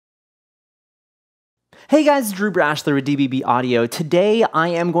Hey guys, Drew Brashler with DBB Audio. Today I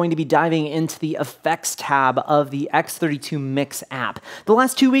am going to be diving into the Effects tab of the X32 Mix app. The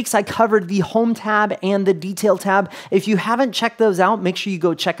last 2 weeks I covered the Home tab and the Detail tab. If you haven't checked those out, make sure you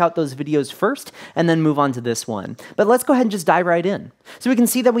go check out those videos first and then move on to this one. But let's go ahead and just dive right in. So we can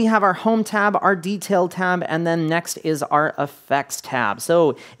see that we have our Home tab, our Detail tab, and then next is our Effects tab.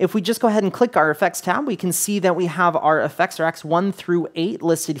 So if we just go ahead and click our Effects tab, we can see that we have our effects racks 1 through 8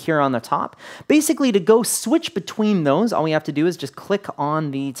 listed here on the top. Basically, to go switch between those, all we have to do is just click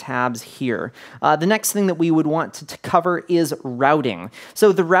on the tabs here. The next thing that we would want to cover is routing.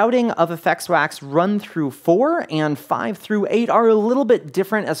 So the routing of effects racks 1 through 4 and 5 through 8 are a little bit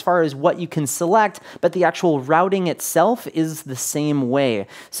different as far as what you can select, but the actual routing itself is the same way.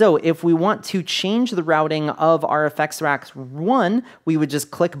 So if we want to change the routing of our effects racks 1, we would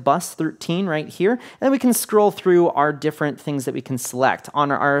just click bus 13 right here, and then we can scroll through our different things that we can select.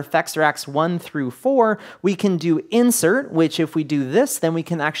 On our effects racks 1 through 4, we can do insert, which if we do this, then we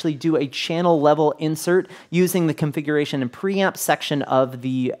can actually do a channel level insert using the configuration and preamp section of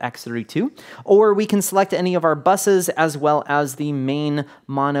the X32, or we can select any of our buses as well as the main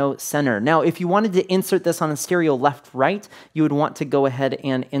mono center. Now, if you wanted to insert this on a stereo left-right, you would want to go ahead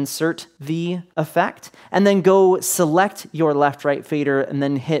and insert the effect, and then go select your left-right fader, and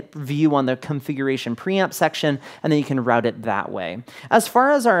then hit view on the configuration preamp section, and then you can route it that way. As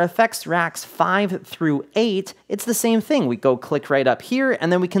far as our effects racks 5 through 8, it's the same thing. We go click right up here,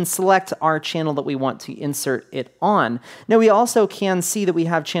 and then we can select our channel that we want to insert it on. Now we also can see that we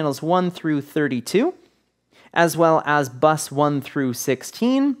have channels 1 through 32, as well as bus 1 through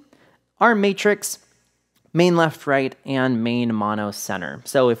 16, our matrix, main left, right, and main mono center.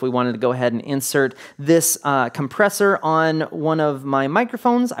 So if we wanted to go ahead and insert this compressor on one of my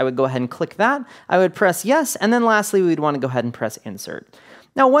microphones, I would go ahead and click that. I would press yes, and then lastly, we'd want to go ahead and press insert.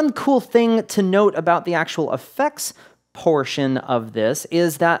 Now, one cool thing to note about the actual effects portion of this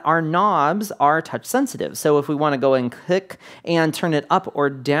is that our knobs are touch sensitive. So if we want to go and click and turn it up or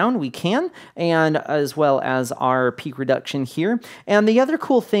down, we can, and as well as our peak reduction here. And the other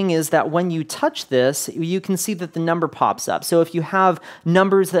cool thing is that when you touch this, you can see that the number pops up. So if you have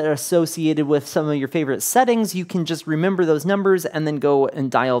numbers that are associated with some of your favorite settings, you can just remember those numbers and then go and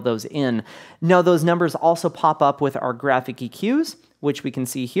dial those in. Now, those numbers also pop up with our graphic EQs, which we can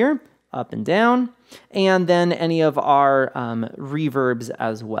see here, up and down, and then any of our reverbs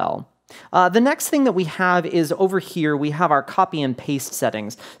as well. The next thing that we have is over here, we have our copy and paste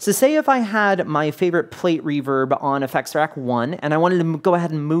settings. So say if I had my favorite plate reverb on effects rack 1, and I wanted to go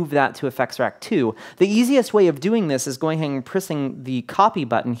ahead and move that to effects rack 2, the easiest way of doing this is going ahead and pressing the copy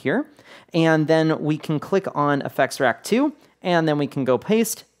button here, and then we can click on effects rack 2, and then we can go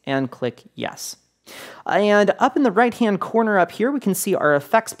paste and click yes. And up in the right-hand corner up here, we can see our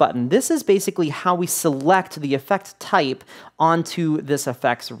effects button. This is basically how we select the effect type onto this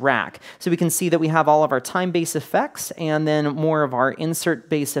effects rack. So we can see that we have all of our time-based effects and then more of our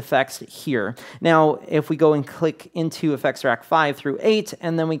insert-based effects here. Now, if we go and click into effects rack 5 through 8,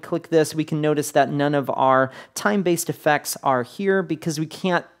 and then we click this, we can notice that none of our time-based effects are here because we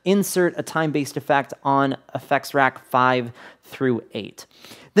can't insert a time-based effect on effects rack 5 through 8.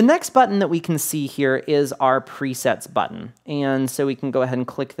 The next button that we can see here is our presets button, and so we can go ahead and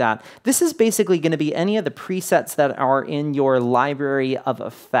click that. This is basically going to be any of the presets that are in your library of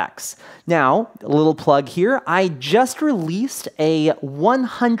effects. Now, a little plug here, I just released a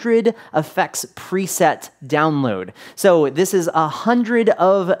 100 effects preset download. So this is 100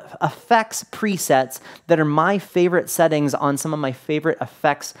 of effects presets that are my favorite settings on some of my favorite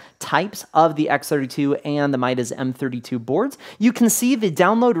effects types of the X32 and the Midas M32 boards. You can see the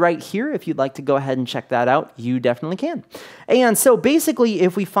download right here. If you'd like to go ahead and check that out, you definitely can. And so basically,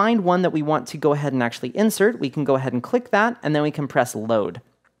 if we find one that we want to go ahead and actually insert, we can go ahead and click that, and then we can press load.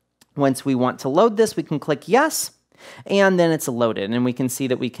 Once we want to load this, we can click yes, and then it's loaded, and we can see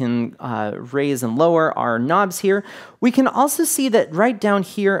that we can raise and lower our knobs here. We can also see that right down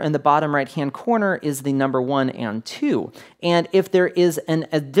here in the bottom right-hand corner is the number 1 and 2. And if there is an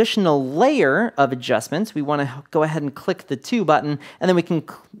additional layer of adjustments, we want to go ahead and click the 2 button, and then we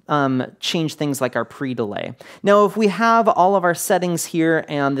can change things like our pre-delay. Now, if we have all of our settings here,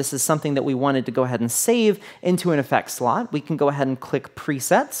 and this is something that we wanted to go ahead and save into an effects slot, we can go ahead and click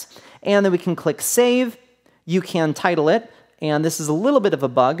presets, and then we can click save. You can title it, and this is a little bit of a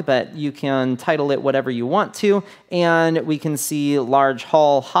bug, but you can title it whatever you want to, and we can see large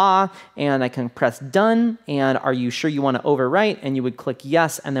haul ha, and I can press done, and are you sure you want to overwrite? And you would click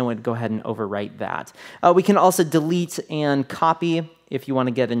yes, and then would go ahead and overwrite that. We can also delete and copy. If you want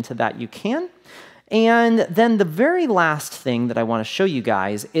to get into that, you can. And then the very last thing that I want to show you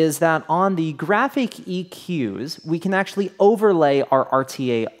guys is that on the graphic EQs, we can actually overlay our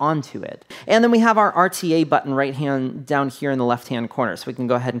RTA onto it. And then we have our RTA button down here in the left-hand corner, so we can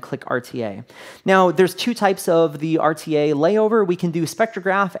go ahead and click RTA. Now, there's two types of the RTA layover. We can do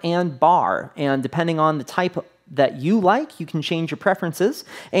spectrograph and bar, and depending on the type that you like, you can change your preferences.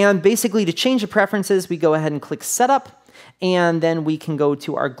 And basically, to change the preferences, we go ahead and click Setup, and then we can go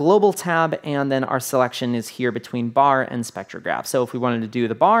to our global tab, and then our selection is here between bar and spectrograph. So if we wanted to do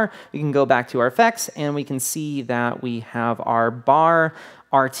the bar, we can go back to our effects, and we can see that we have our bar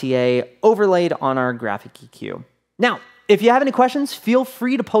RTA overlaid on our graphic EQ. Now, if you have any questions, feel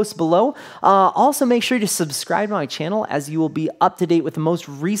free to post below. Also, make sure to subscribe to my channel, as you will be up to date with the most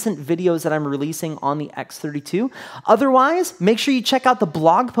recent videos that I'm releasing on the X32. Otherwise, make sure you check out the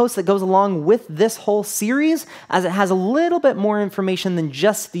blog post that goes along with this whole series, as it has a little bit more information than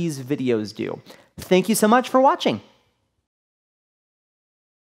just these videos do. Thank you so much for watching.